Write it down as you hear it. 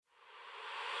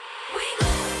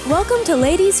Welcome to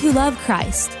Ladies Who Love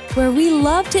Christ, where we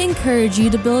love to encourage you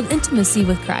to build intimacy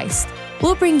with Christ.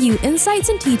 We'll bring you insights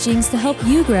and teachings to help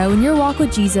you grow in your walk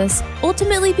with Jesus,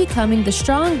 ultimately becoming the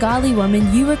strong, godly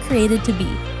woman you were created to be.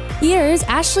 Here's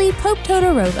Ashley Pope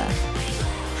Todorova.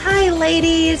 Hi,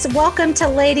 ladies. Welcome to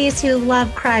Ladies Who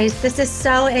Love Christ. This is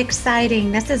so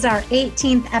exciting. This is our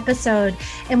 18th episode,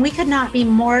 and we could not be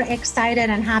more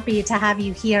excited and happy to have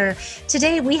you here.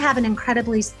 Today, we have an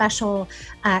incredibly special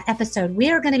episode. We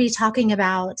are going to be talking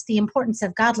about the importance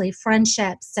of godly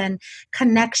friendships and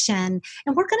connection,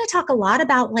 and we're going to talk a lot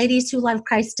about Ladies Who Love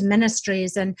Christ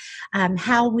ministries and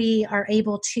how we are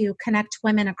able to connect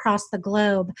women across the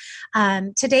globe.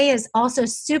 Today is also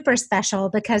super special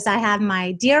because I have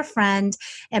my dear friend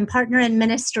and partner in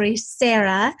ministry,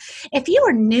 Sarah. If you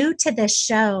are new to this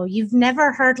show, you've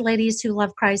never heard Ladies Who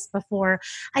Love Christ before,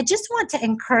 I just want to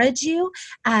encourage you.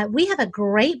 We have a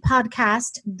great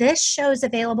podcast. This show is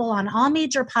available on all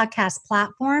major podcast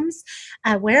platforms.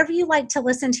 Wherever you like to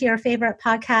listen to your favorite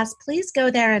podcast, please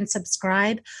go there and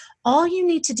subscribe. All you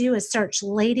need to do is search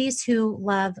Ladies Who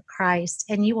Love Christ,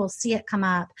 and you will see it come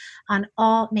up on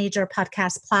all major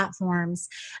podcast platforms.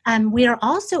 We are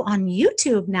also on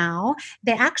YouTube now.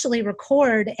 They actually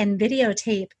record and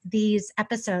videotape these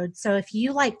episodes. So if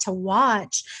you like to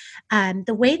watch,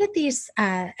 the way that these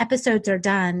episodes are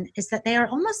done is that they are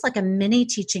almost like a mini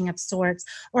teaching of sorts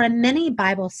or a mini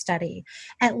Bible study.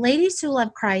 At Ladies Who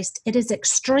Love Christ, it is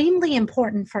extremely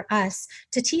important for us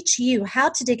to teach you how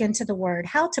to dig into the Word,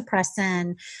 how to press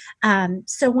in.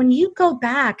 So when you go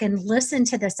back and listen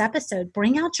to this episode,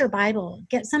 bring out your Bible,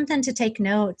 get something to take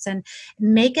notes and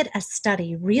make it a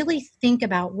study. Really think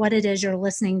about what it is you're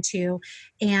listening to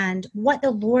and what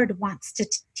the Lord wants to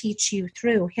teach you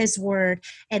through His Word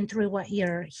and through what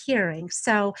you're hearing.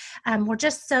 So we're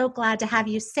just so glad to have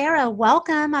you. Sarah,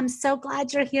 welcome. I'm so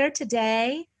glad you're here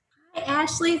today. Hi,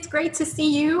 Ashley. It's great to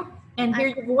see you and hear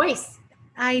your voice.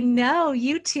 I know,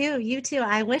 you too. You too.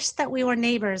 I wish that we were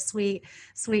neighbors,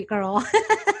 sweet girl.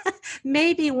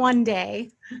 Maybe one day.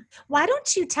 Why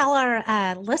don't you tell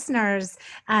our listeners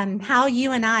how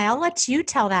you and I'll let you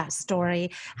tell that story,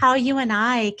 how you and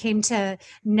I came to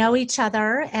know each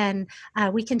other, and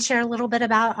we can share a little bit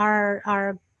about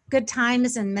our good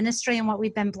times in ministry and what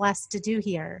we've been blessed to do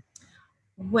here.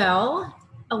 Well,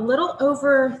 a little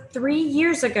over 3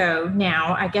 years ago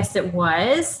now, I guess it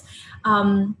was,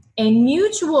 a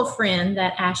mutual friend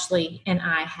that Ashley and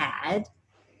I had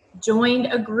joined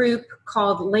a group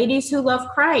called Ladies Who Love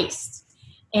Christ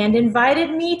and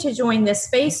invited me to join this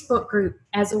Facebook group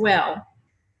as well.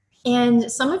 And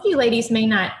some of you ladies may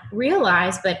not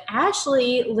realize, but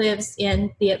Ashley lives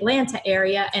in the Atlanta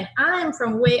area and I'm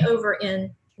from way over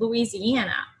in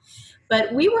Louisiana.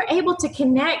 But we were able to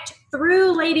connect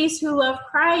through Ladies Who Love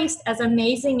Christ, as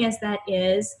amazing as that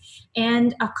is.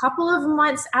 And a couple of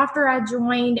months after I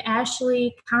joined,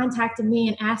 Ashley contacted me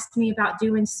and asked me about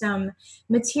doing some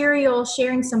material,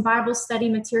 sharing some Bible study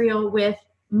material with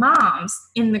moms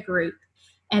in the group.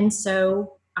 And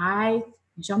so I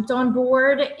jumped on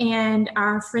board and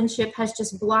our friendship has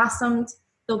just blossomed.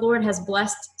 The Lord has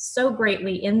blessed so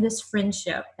greatly in this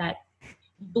friendship that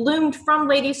bloomed from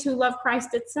Ladies Who Love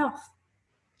Christ itself.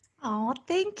 Oh,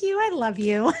 thank you. I love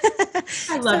you.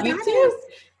 I love you too.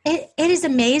 It is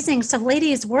amazing. So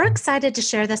ladies, we're excited to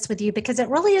share this with you because it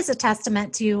really is a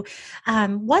testament to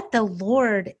what the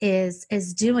Lord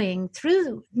is doing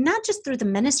through, not just through the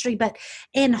ministry, but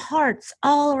in hearts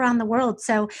all around the world.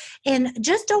 So in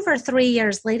just over 3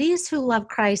 years, Ladies Who Love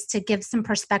Christ, to give some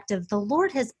perspective, the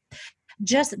Lord has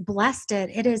just blessed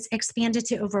it. It is expanded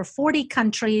to over 40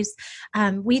 countries.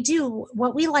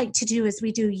 What we like to do is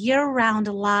we do year-round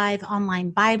live online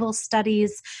Bible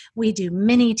studies. We do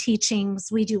mini teachings.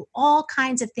 We do all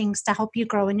kinds of things to help you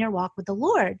grow in your walk with the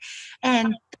Lord.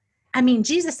 And I mean,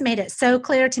 Jesus made it so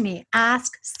clear to me,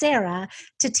 ask Sarah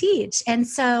to teach. And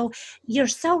so you're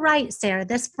so right, Sarah,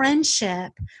 this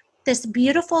friendship, this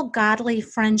beautiful godly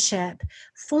friendship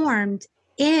formed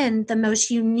in the most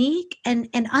unique and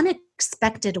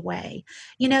unexpected way.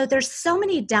 You know, there's so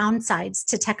many downsides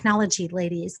to technology,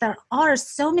 ladies. There are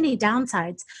so many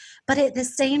downsides, but at the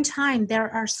same time,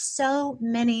 there are so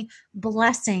many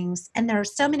blessings and there are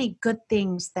so many good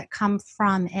things that come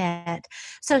from it.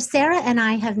 So Sarah and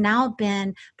I have now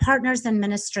been partners in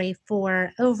ministry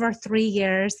for over 3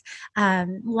 years.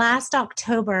 Last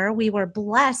October, we were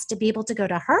blessed to be able to go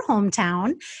to her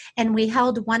hometown, and we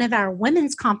held one of our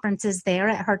women's conferences there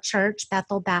at her church,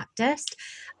 Bethel Baptist,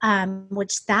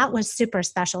 which that was super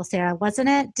special, Sarah, wasn't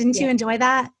it? Didn't you enjoy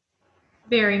that?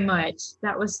 Very much.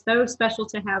 That was so special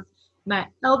to have my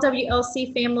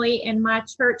LWLC family and my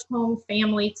church home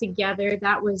family together.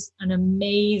 That was an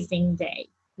amazing day.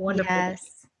 wonderful day.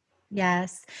 Yes.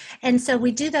 Yes. And so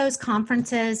we do those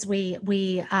conferences.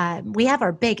 We have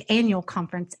our big annual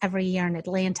conference every year in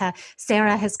Atlanta.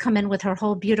 Sarah has come in with her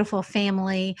whole beautiful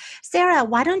family. Sarah,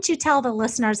 why don't you tell the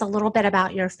listeners a little bit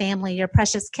about your family, your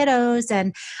precious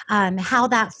kiddos, and how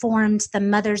that formed the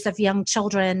Mothers of Young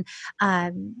Children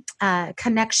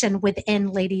connection within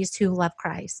Ladies Who Love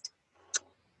Christ?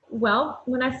 Well,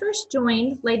 when I first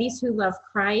joined Ladies Who Love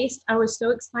Christ, I was so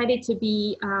excited to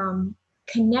be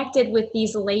connected with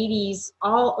these ladies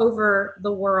all over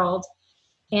the world.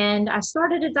 And I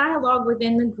started a dialogue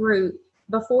within the group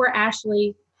before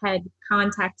Ashley had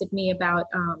contacted me about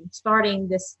starting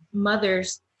this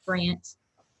Mothers Grant,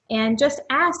 and just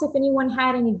asked if anyone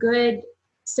had any good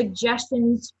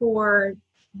suggestions for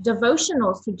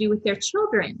devotionals to do with their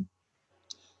children.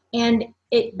 And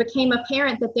it became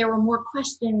apparent that there were more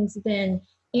questions than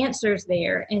answers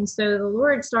there. And so the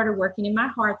Lord started working in my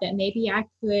heart that maybe I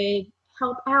could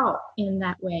help out in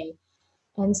that way.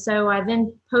 And so I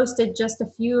then posted just a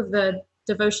few of the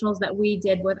devotionals that we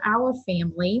did with our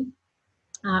family.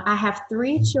 I have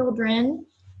 3 children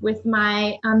with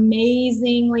my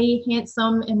amazingly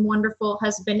handsome and wonderful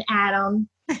husband, Adam.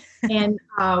 And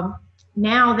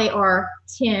now they are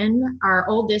 10. Our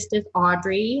oldest is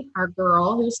Audrey, our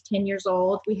girl, who's 10 years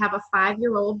old. We have a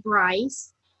 5-year-old,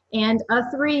 Bryce, and a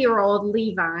 3-year-old,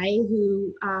 Levi,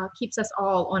 who keeps us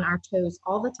all on our toes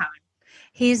all the time.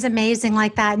 He's amazing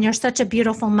like that. And you're such a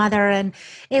beautiful mother. And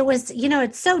it was,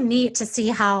 it's so neat to see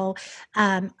how,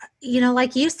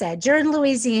 like you said, you're in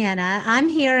Louisiana, I'm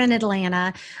here in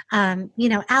Atlanta.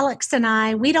 Alex and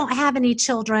I, we don't have any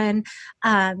children,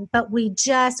 but we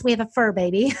have a fur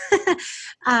baby.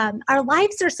 Our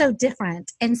lives are so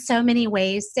different in so many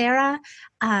ways, Sarah.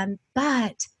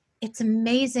 But it's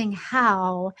amazing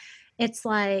how it's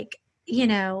like,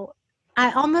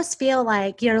 I almost feel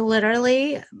like you're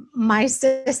literally my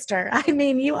sister. I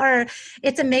mean,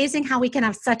 it's amazing how we can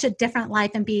have such a different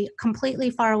life and be completely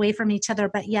far away from each other,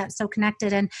 but yet so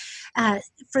connected. And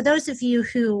for those of you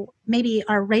who maybe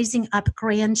are raising up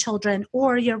grandchildren,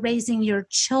 or you're raising your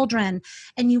children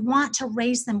and you want to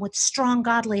raise them with strong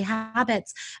godly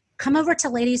habits, come over to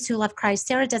Ladies Who Love Christ.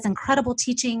 Sarah does incredible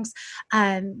teachings.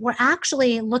 We're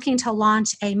actually looking to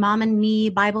launch a Mom and Me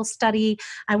Bible study.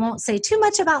 I won't say too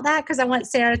much about that because I want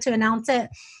Sarah to announce it.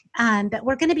 But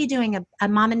we're going to be doing a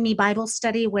Mom and Me Bible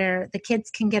study where the kids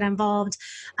can get involved.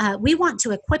 We want to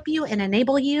equip you and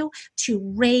enable you to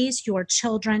raise your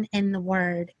children in the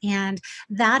Word. And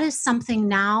that is something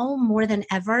now more than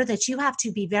ever that you have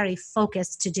to be very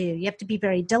focused to do. You have to be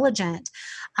very diligent.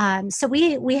 So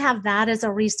we have that as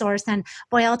a resource. And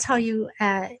boy, I'll tell you,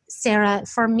 Sarah,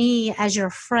 for me as your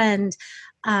friend,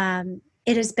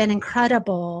 it has been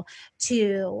incredible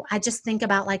I just think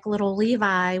about like little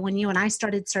Levi, when you and I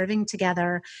started serving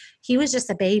together, he was just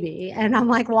a baby. And I'm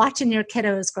like watching your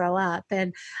kiddos grow up.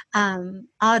 And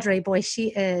Audrey, boy, she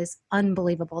is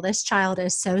unbelievable. This child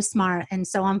is so smart and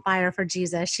so on fire for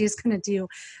Jesus. She's going to do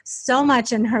so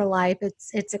much in her life.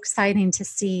 It's exciting to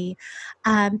see.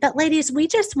 But ladies, we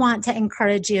just want to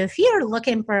encourage you. If you're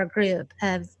looking for a group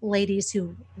of ladies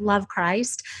who love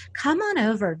Christ, come on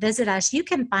over, visit us. You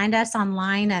can find us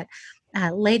online at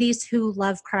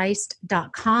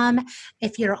ladieswholovechrist.com.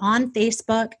 If you're on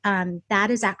Facebook,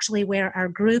 that is actually where our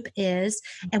group is,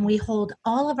 and we hold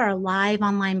all of our live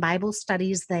online Bible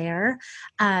studies there.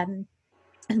 And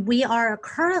we are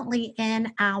currently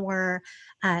in our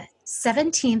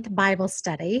 17th Bible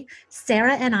study.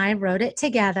 Sarah and I wrote it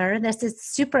together. This is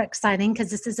super exciting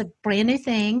because this is a brand new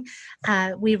thing.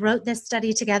 We wrote this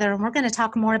study together, and we're going to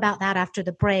talk more about that after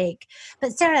the break.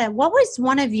 But Sarah, what was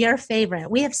one of your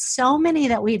favorite? We have so many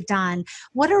that we've done.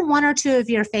 What are 1 or 2 of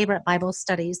your favorite Bible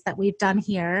studies that we've done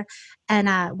here?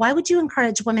 And why would you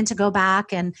encourage women to go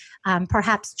back and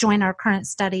perhaps join our current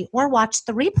study or watch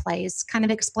the replays, kind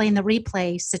of explain the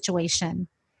replay situation?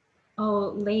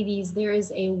 Oh, ladies, there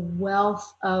is a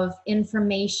wealth of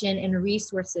information and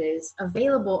resources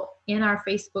available in our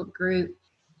Facebook group.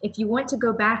 If you want to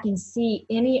go back and see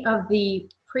any of the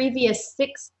previous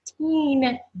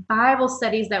 16 Bible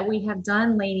studies that we have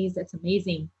done, ladies, it's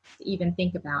amazing to even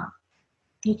think about.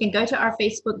 You can go to our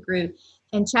Facebook group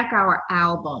and check our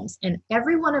albums. And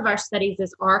every one of our studies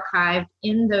is archived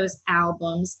in those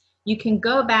albums. You can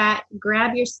go back,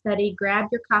 grab your study, grab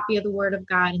your copy of the Word of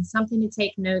God and something to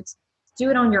take notes. Do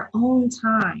it on your own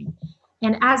time.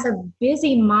 And as a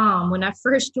busy mom, when I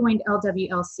first joined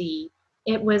LWLC,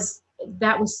 that was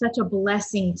such a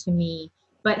blessing to me.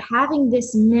 But having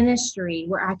this ministry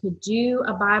where I could do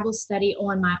a Bible study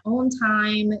on my own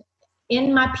time,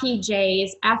 in my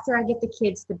PJs, after I get the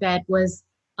kids to bed, was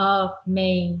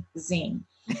amazing.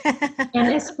 And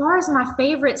as far as my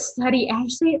favorite study,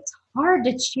 actually, it's hard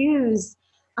to choose.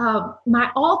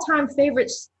 My all-time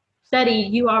favorite study,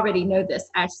 you already know this,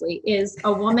 Ashley, is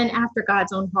A Woman After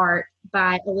God's Own Heart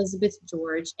by Elizabeth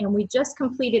George. And we just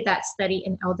completed that study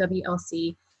in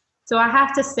LWLC. So I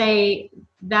have to say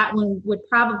that one would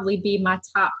probably be my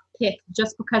top pick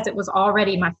just because it was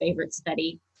already my favorite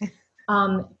study.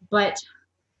 But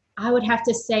I would have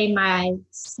to say my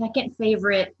second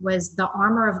favorite was The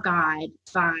Armor of God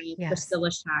by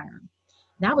Priscilla Shirer.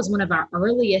 That was one of our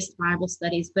earliest Bible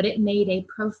studies, but it made a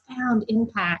profound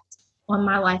impact on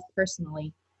my life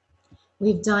personally.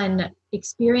 We've done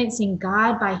Experiencing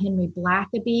God by Henry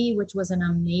Blackaby, which was an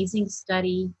amazing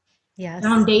study,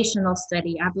 foundational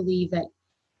study. I believe that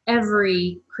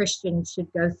every Christian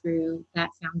should go through that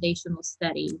foundational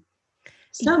study.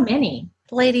 So many.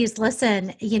 Ladies,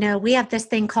 listen, we have this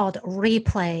thing called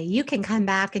replay. You can come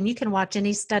back and you can watch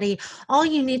any study. All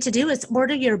you need to do is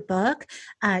order your book.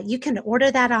 You can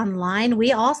order that online.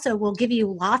 We also will give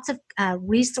you lots of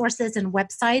resources and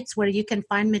websites where you can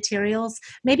find materials.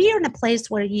 Maybe you're in a place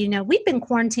where, we've been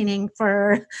quarantining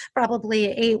for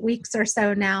probably 8 weeks or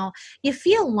so now. You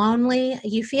feel lonely.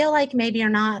 You feel like maybe you're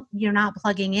not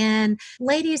plugging in.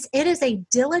 Ladies, it is a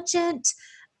diligent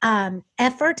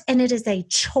effort, and it is a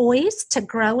choice to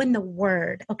grow in the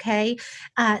Word, okay?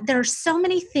 There are so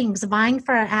many things vying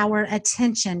for our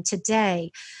attention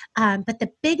today, but the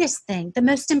biggest thing, the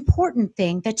most important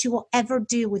thing that you will ever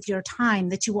do with your time,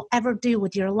 that you will ever do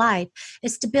with your life,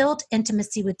 is to build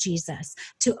intimacy with Jesus,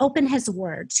 to open His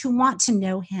Word, to want to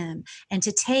know Him, and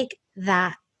to take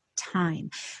that time.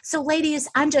 So ladies,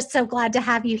 I'm just so glad to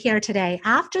have you here today.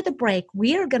 After the break,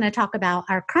 we are going to talk about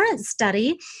our current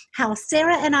study, how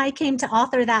Sarah and I came to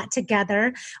author that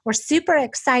together. We're super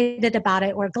excited about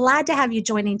it. We're glad to have you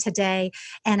joining today,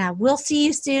 and we'll see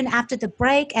you soon after the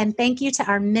break. And thank you to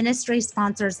our ministry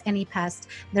sponsors, AnyPest.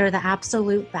 They're the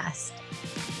absolute best.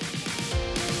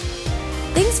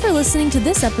 Thanks for listening to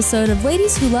this episode of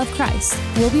Ladies Who Love Christ.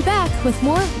 We'll be back with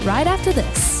more right after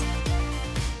this.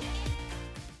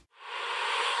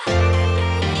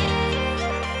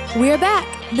 We're back.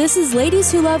 This is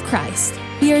Ladies Who Love Christ.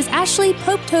 Here's Ashley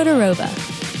Pope Todorova.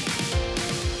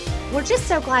 We're just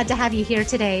so glad to have you here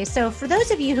today. So for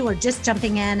those of you who are just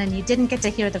jumping in and you didn't get to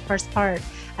hear the first part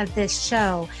of this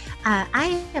show,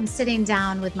 I am sitting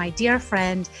down with my dear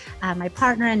friend, my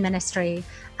partner in ministry,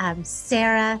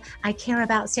 Sarah. I care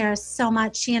about Sarah so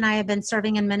much. She and I have been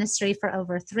serving in ministry for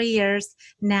over 3 years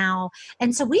now.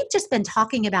 And so we've just been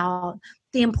talking about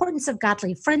the importance of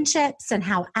godly friendships and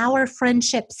how our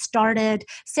friendship started.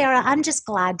 Sarah, I'm just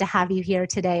glad to have you here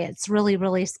today. It's really,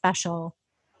 really special.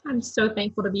 I'm so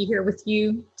thankful to be here with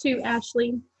you too,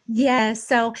 Ashley. Yes.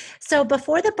 So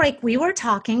before the break, we were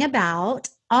talking about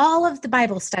all of the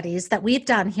Bible studies that we've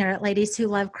done here at Ladies Who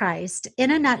Love Christ.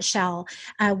 In a nutshell,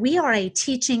 we are a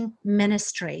teaching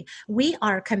ministry. We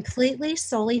are completely,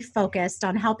 solely focused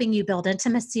on helping you build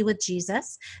intimacy with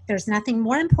Jesus. There's nothing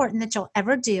more important that you'll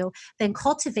ever do than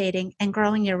cultivating and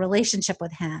growing your relationship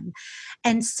with Him.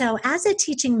 And so as a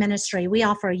teaching ministry, we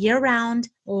offer year-round,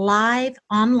 live,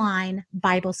 online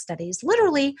Bible studies,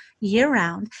 literally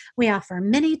year-round. We offer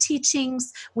many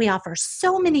teachings. We offer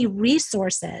so many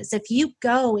resources. If you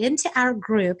go into our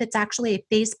group, it's actually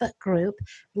a Facebook group,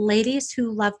 Ladies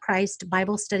Who Love Christ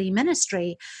Bible Study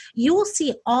Ministry, you will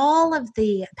see all of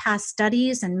the past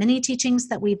studies and many teachings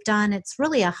that we've done. It's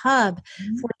really a hub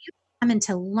for you to come and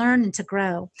to learn and to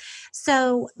grow.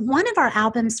 So one of our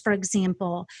albums, for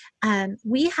example,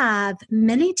 we have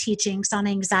many teachings on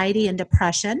anxiety and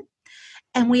depression.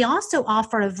 And we also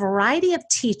offer a variety of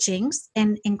teachings,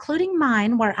 and including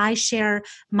mine, where I share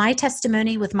my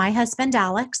testimony with my husband,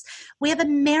 Alex. We have a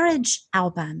marriage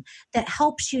album that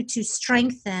helps you to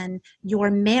strengthen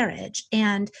your marriage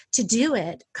and to do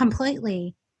it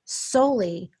completely,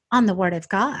 solely on the Word of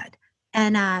God.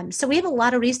 And so we have a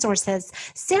lot of resources.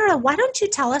 Sarah, why don't you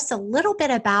tell us a little bit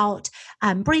about,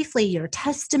 briefly, your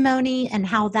testimony and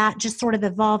how that just sort of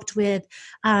evolved with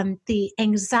the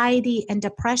anxiety and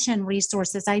depression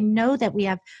resources. I know that we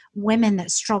have women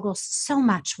that struggle so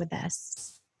much with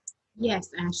this. Yes,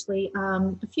 Ashley.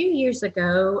 A few years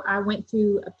ago, I went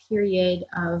through a period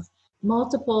of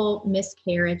multiple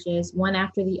miscarriages, one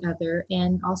after the other,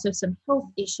 and also some health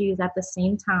issues at the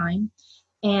same time.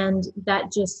 And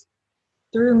that just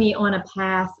threw me on a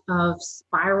path of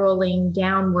spiraling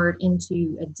downward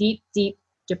into a deep, deep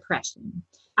depression.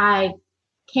 I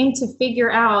came to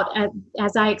figure out,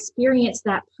 as I experienced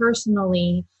that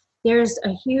personally, there's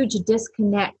a huge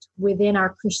disconnect within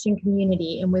our Christian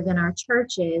community and within our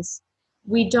churches.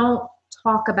 We don't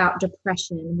talk about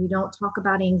depression. We don't talk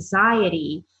about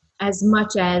anxiety as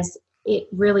much as it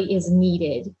really is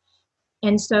needed.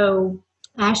 And so,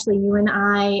 Ashley, you and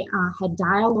I had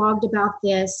dialogued about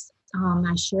this.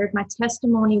 I shared my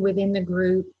testimony within the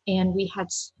group, and we had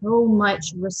so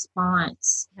much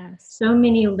response. Yes. So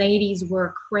many ladies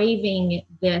were craving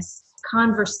this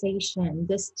conversation,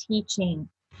 this teaching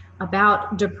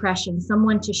about depression,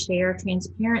 someone to share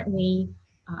transparently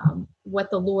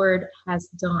what the Lord has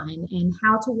done and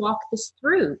how to walk this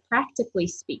through, practically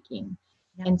speaking.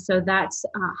 Yep. And so that's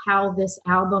how this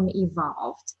album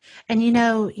evolved. And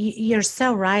you're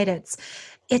so right.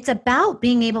 It's about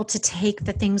being able to take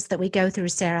the things that we go through,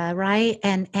 Sarah, right?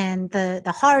 And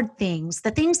the hard things,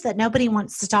 the things that nobody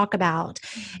wants to talk about.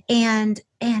 And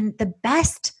the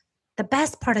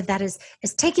best part of that is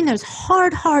taking those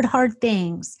hard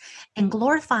things and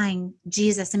glorifying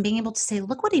Jesus and being able to say,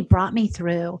 look what he brought me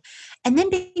through. And then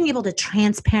being able to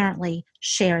transparently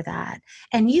share that.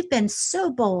 And you've been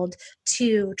so bold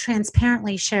to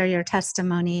transparently share your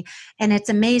testimony. And it's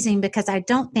amazing because I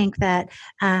don't think that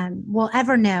we'll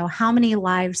ever know how many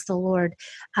lives the Lord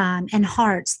and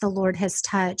hearts the Lord has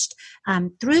touched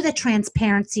through the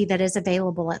transparency that is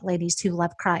available at Ladies Who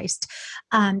Love Christ.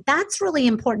 That's really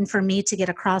important for me to get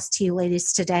across to you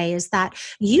ladies today, is that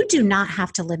you do not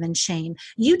have to live in shame.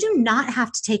 You do not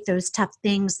have to take those tough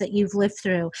things that you've lived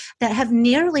through that have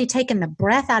nearly taken the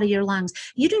breath out of your lungs.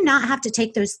 You do not have to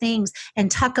take those things and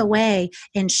tuck away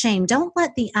in shame. Don't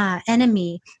let the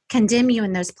enemy condemn you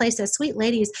in those places. Sweet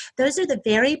ladies, those are the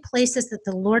very places that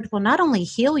the Lord will not only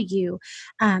heal you,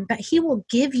 but he will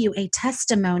give you a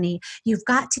testimony. You've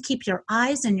got to keep your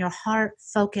eyes and your heart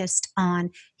focused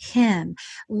on him,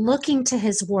 looking to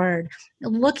his word,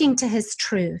 looking to his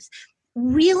truth,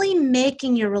 really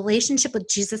making your relationship with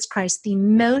Jesus Christ the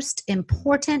most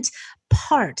important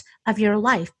part of your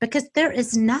life, because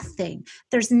there's nothing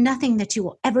that you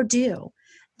will ever do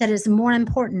that is more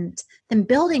important than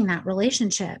building that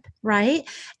relationship, right?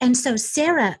 And so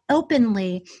Sarah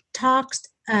openly talked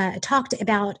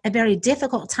about a very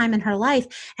difficult time in her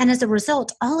life. And as a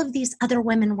result, all of these other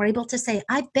women were able to say,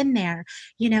 I've been there,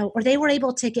 or they were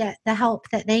able to get the help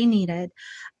that they needed.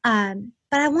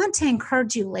 But I want to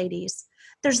encourage you, ladies.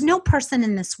 There's no person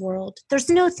in this world. There's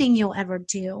no thing you'll ever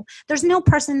do. There's no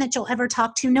person that you'll ever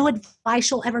talk to, no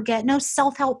advice you'll ever get, no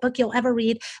self-help book you'll ever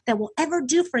read that will ever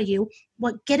do for you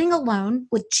what getting alone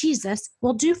with Jesus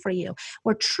will do for you.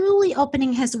 We're truly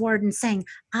opening his word and saying,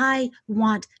 I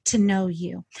want to know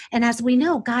you. And as we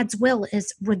know, God's will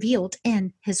is revealed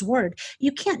in his word.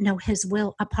 You can't know his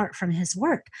will apart from his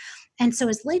word. And so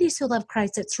as Ladies Who Love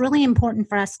Christ, it's really important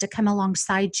for us to come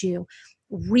alongside you,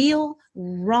 real,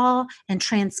 raw, and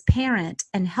transparent,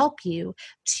 and help you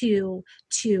to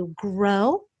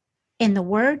grow in the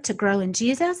word, to grow in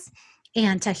Jesus,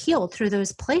 and to heal through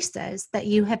those places that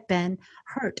you have been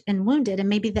hurt and wounded. And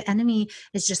maybe the enemy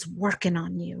is just working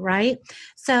on you, right?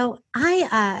 So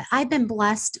I've been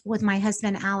blessed with my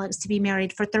husband, Alex, to be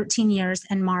married for 13 years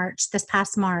in this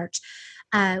past March.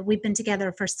 We've been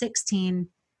together for 16,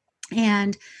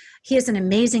 and he is an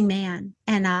amazing man.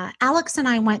 And Alex and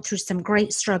I went through some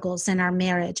great struggles in our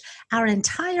marriage. Our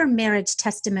entire marriage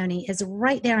testimony is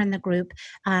right there in the group.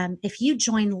 If you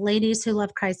join Ladies Who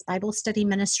Love Christ Bible Study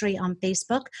Ministry on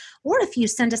Facebook, or if you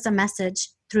send us a message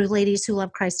through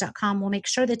ladieswholovechrist.com, we'll make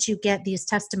sure that you get these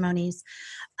testimonies.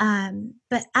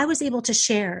 But I was able to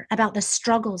share about the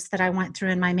struggles that I went through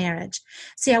in my marriage.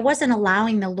 See, I wasn't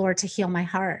allowing the Lord to heal my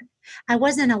heart. I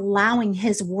wasn't allowing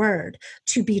his word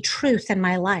to be truth in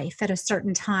my life at a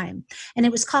certain time. And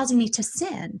it was causing me to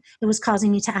sin. It was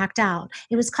causing me to act out.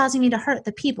 It was causing me to hurt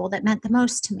the people that meant the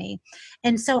most to me.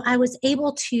 And so I was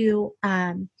able to,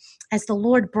 as the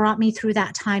Lord brought me through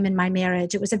that time in my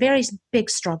marriage, it was a very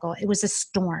big struggle. It was a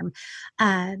storm.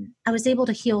 I was able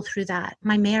to heal through that.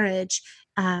 My marriage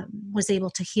was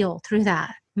able to heal through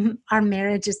that. Our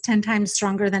marriage is 10 times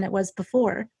stronger than it was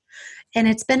before. And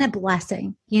it's been a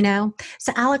blessing,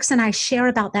 So Alex and I share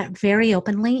about that very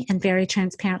openly and very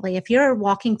transparently. If you're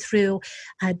walking through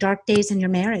dark days in your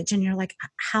marriage and you're like,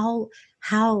 how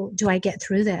do I get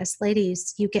through this?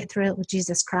 Ladies, you get through it with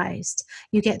Jesus Christ.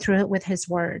 You get through it with his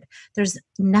word. There's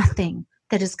nothing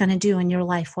that is going to do in your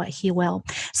life what he will.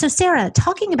 So Sarah,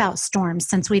 talking about storms,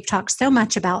 since we've talked so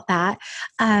much about that,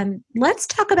 let's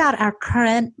talk about our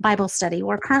current Bible study.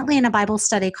 We're currently in a Bible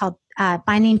study called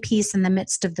Finding Peace in the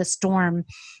Midst of the Storm.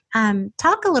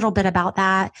 Talk a little bit about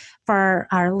that for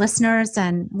our listeners,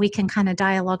 and we can kind of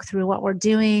dialogue through what we're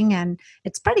doing, and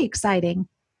it's pretty exciting.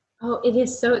 Oh, it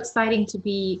is so exciting to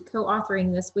be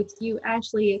co-authoring this with you,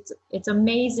 Ashley. It's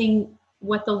amazing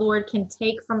what the Lord can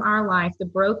take from our life, the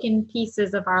broken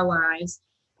pieces of our lives,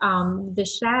 the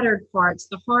shattered parts,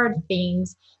 the hard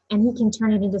things, and he can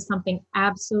turn it into something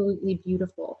absolutely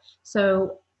beautiful.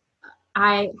 So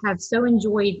I have so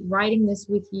enjoyed writing this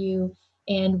with you,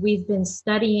 and we've been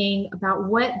studying about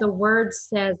what the word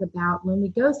says about when we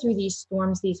go through these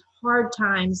storms, these hard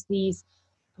times, these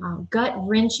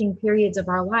gut-wrenching periods of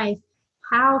our life.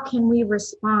 How can we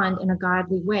respond in a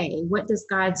godly way? What does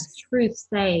God's truth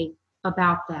say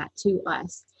about that to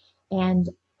us? And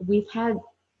we've had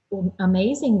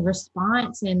amazing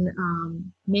response, and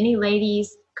many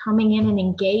ladies coming in and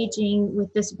engaging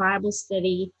with this Bible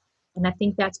study. And I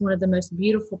think that's one of the most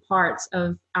beautiful parts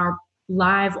of our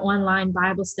live online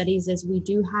Bible studies, is we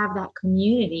do have that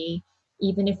community,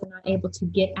 even if we're not able to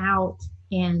get out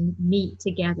and meet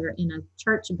together in a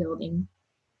church building.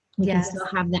 We can still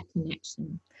have that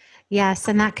connection. Yes.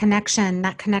 And that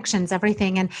connection's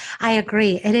everything. And I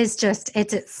agree.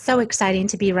 It's so exciting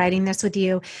to be writing this with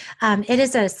you. It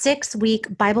is a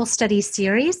 6-week Bible study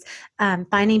series,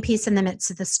 Finding Peace in the Midst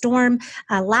of the Storm.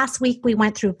 Last week, we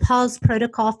went through Paul's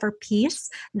Protocol for Peace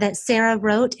that Sarah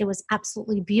wrote. It was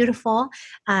absolutely beautiful.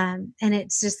 And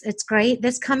it's great.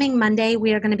 This coming Monday,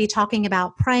 we are going to be talking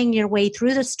about praying your way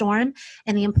through the storm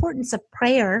and the importance of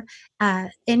prayer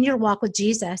in your walk with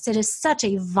Jesus. It is such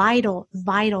a vital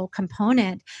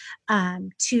component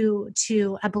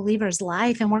to a believer's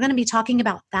life. And we're going to be talking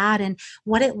about that and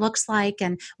what it looks like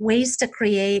and ways to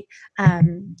create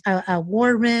a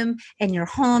war room in your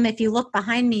home. If you look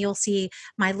behind me, you'll see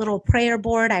my little prayer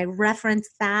board. I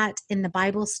referenced that in the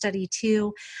Bible study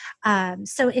too.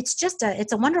 So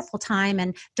it's a wonderful time.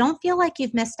 And don't feel like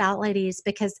you've missed out, ladies,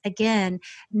 because again,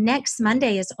 next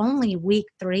Monday is only week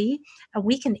 3.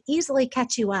 We can easily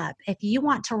catch you up. If you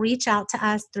want to reach out to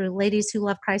us through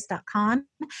ladieswholovechrist.com,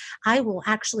 I will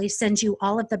actually send you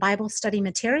all of the Bible study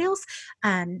materials.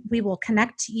 We will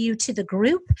connect you to the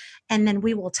group, and then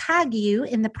we will tag you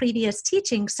in the previous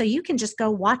teaching so you can just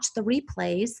go watch the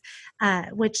replays,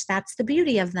 which that's the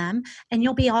beauty of them, and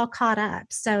you'll be all caught up.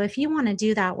 So if you want to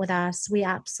do that with us, we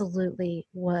absolutely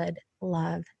would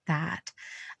love that.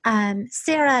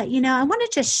 Sarah, I want to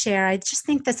just share, I just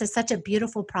think this is such a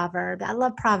beautiful proverb. I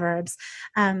love Proverbs.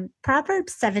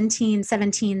 Proverbs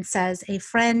 17:17 says, a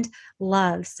friend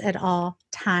loves at all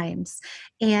times.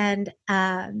 And,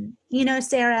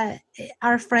 Sarah,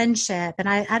 our friendship, and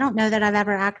I don't know that I've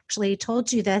ever actually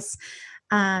told you this,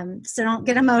 so don't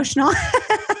get emotional,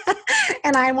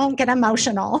 and I won't get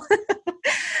emotional.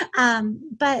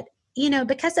 But,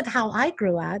 because of how I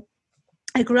grew up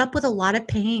with a lot of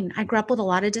pain. I grew up with a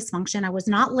lot of dysfunction. I was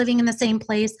not living in the same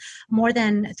place more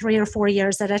than 3 or 4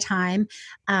 years at a time.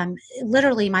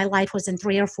 Literally, my life was in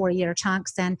 3 or 4 year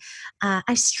chunks. And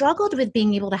I struggled with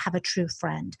being able to have a true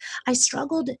friend. I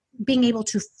struggled being able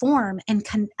to form and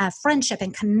friendship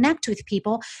and connect with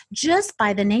people just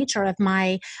by the nature of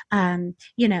my,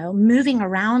 moving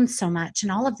around so much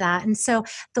and all of that. And so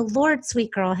the Lord,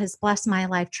 sweet girl, has blessed my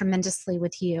life tremendously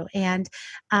with you. And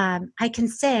I can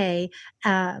say,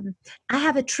 I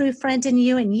have a true friend in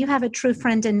you, and you have a true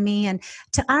friend in me. And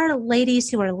to our ladies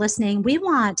who are listening, we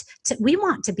want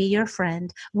to be your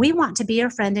friend. We want to be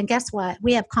your friend. And guess what?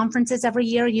 We have conferences every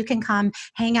year. You can come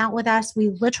hang out with us. We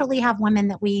literally have women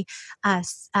that we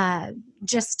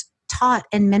just taught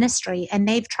in ministry, and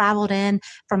they've traveled in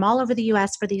from all over the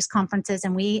U.S. for these conferences,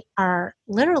 and we are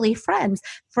literally friends.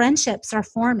 Friendships are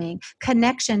forming,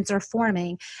 connections are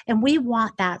forming, and we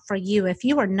want that for you. If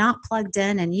you are not plugged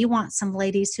in and you want some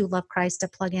ladies who love Christ to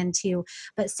plug into,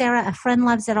 but Sarah, a friend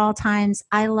loves at all times.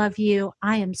 I love you.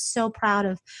 I am so proud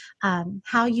of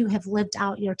how you have lived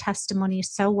out your testimony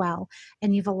so well,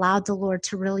 and you've allowed the Lord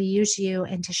to really use you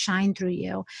and to shine through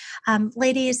you.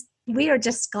 Ladies, we are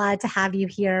just glad to have you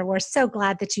here. We're so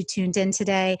glad that you tuned in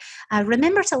today.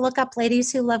 Remember to look up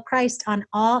Ladies Who Love Christ on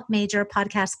all major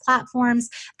podcast platforms.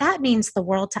 That means the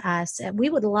world to us. We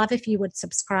would love if you would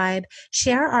subscribe,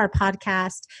 share our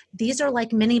podcast. These are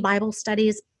like mini Bible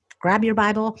studies. Grab your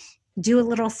Bible, do a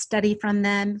little study from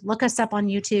them, look us up on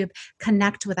YouTube,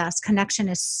 connect with us. Connection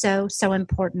is so, so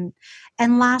important.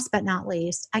 And last but not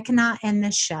least, I cannot end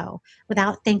this show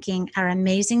without thanking our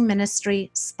amazing ministry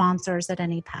sponsors at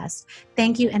AnyPest.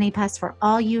 Thank you, AnyPest, for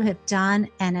all you have done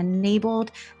and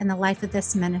enabled in the life of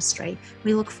this ministry.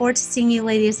 We look forward to seeing you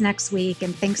ladies next week,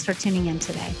 and thanks for tuning in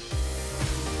today.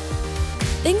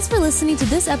 Thanks for listening to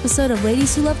this episode of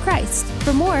Ladies Who Love Christ.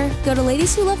 For more, go to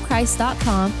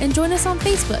ladieswholovechrist.com and join us on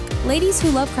Facebook, Ladies Who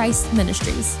Love Christ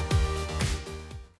Ministries.